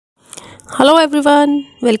Hello everyone,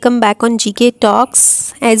 welcome back on GK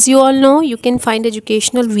Talks. As you all know, you can find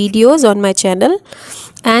educational videos on my channel,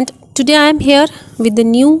 and today I am here with the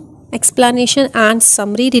new explanation and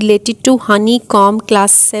summary related to Honeycomb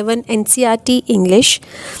Class 7 Ncert English,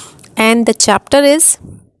 and the chapter is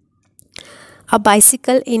A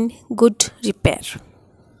Bicycle in Good Repair.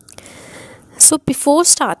 So before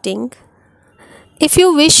starting, if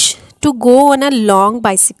you wish to go on a long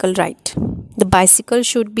bicycle ride, the bicycle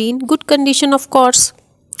should be in good condition, of course.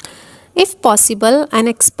 If possible, an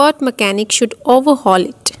expert mechanic should overhaul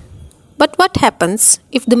it. But what happens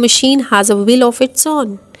if the machine has a will of its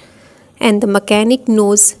own and the mechanic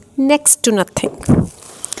knows next to nothing?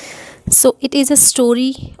 So it is a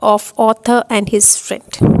story of author and his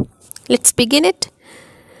friend. Let's begin it.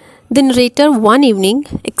 The narrator one evening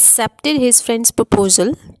accepted his friend's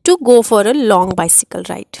proposal to go for a long bicycle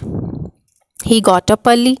ride. He got up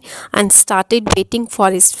early and started waiting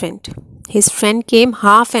for his friend. His friend came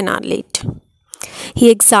half an hour late.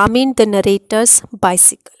 He examined the narrator's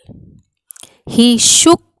bicycle. He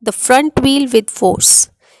shook the front wheel with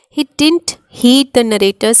force. He didn't heed the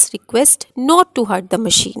narrator's request not to hurt the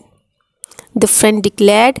machine. The friend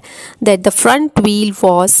declared that the front wheel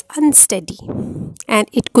was unsteady and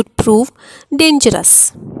it could prove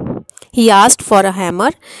dangerous. He asked for a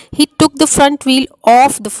hammer. He took the front wheel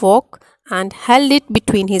off the fork and held it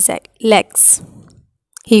between his legs.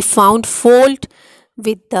 He found fault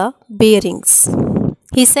with the bearings.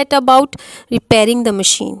 He set about repairing the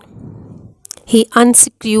machine. He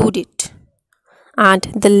unscrewed it, and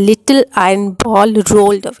the little iron ball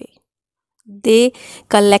rolled away. They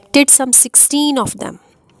collected some 16 of them.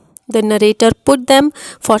 The narrator put them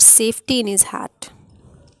for safety in his hat.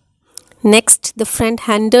 Next, the friend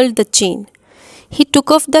handled the chain. He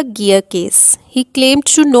took off the gear case. He claimed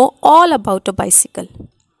to know all about a bicycle.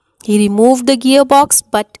 He removed the gearbox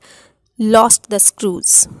but lost the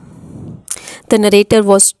screws. The narrator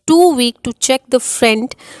was too weak to check the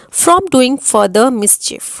friend from doing further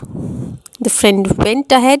mischief. The friend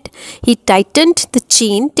went ahead. He tightened the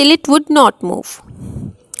chain till it would not move.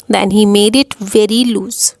 Then he made it very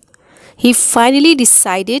loose. He finally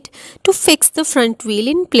decided to fix the front wheel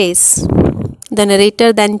in place. The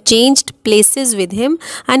narrator then changed places with him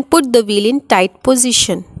and put the wheel in tight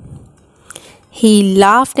position. He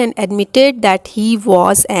laughed and admitted that he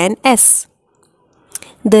was an ass.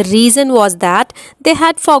 The reason was that they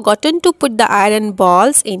had forgotten to put the iron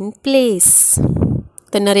balls in place.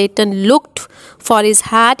 The narrator looked for his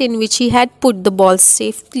hat in which he had put the balls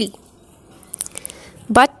safely.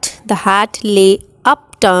 But the hat lay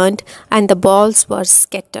upturned and the balls were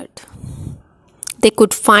scattered. They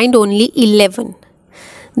could find only 11.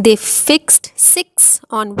 They fixed 6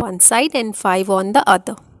 on one side and 5 on the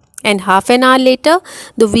other. And half an hour later,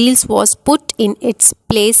 the wheels was put in its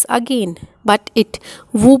place again. But it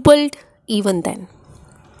wobbled even then.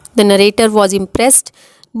 The narrator was impressed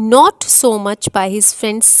not so much by his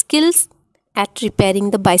friend's skills at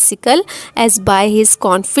repairing the bicycle as by his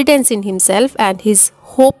confidence in himself and his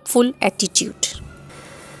hopeful attitude.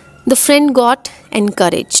 The friend got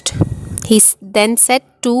encouraged. He then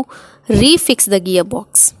set to refix the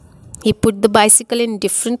gearbox. He put the bicycle in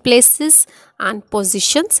different places and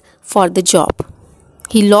positions for the job.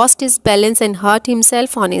 He lost his balance and hurt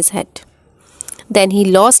himself on his head. Then he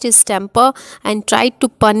lost his temper and tried to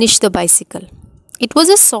punish the bicycle. It was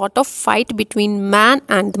a sort of fight between man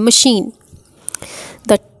and the machine.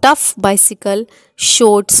 The tough bicycle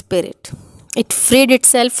showed spirit. It freed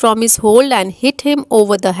itself from his hold and hit him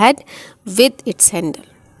over the head with its handle.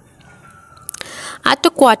 At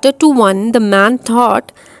 1:45, the man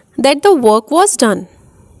thought that the work was done.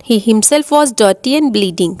 He himself was dirty and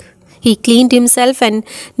bleeding. He cleaned himself and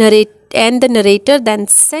the narrator then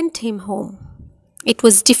sent him home. It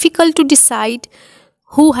was difficult to decide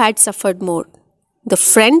who had suffered more, the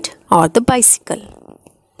friend or the bicycle.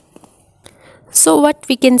 So what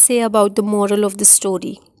we can say about the moral of the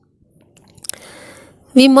story?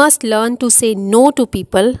 We must learn to say no to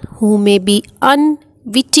people who may be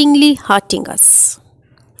unwittingly hurting us.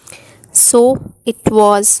 So it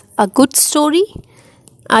was a good story.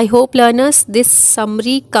 I hope learners this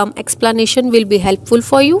summary cum explanation will be helpful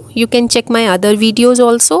for you. You can check my other videos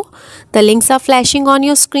also. The links are flashing on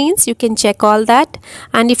your screens. You can check all that.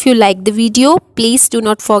 And if you like the video, please do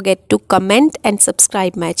not forget to comment and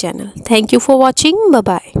subscribe my channel. Thank you for watching. Bye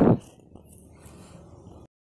bye.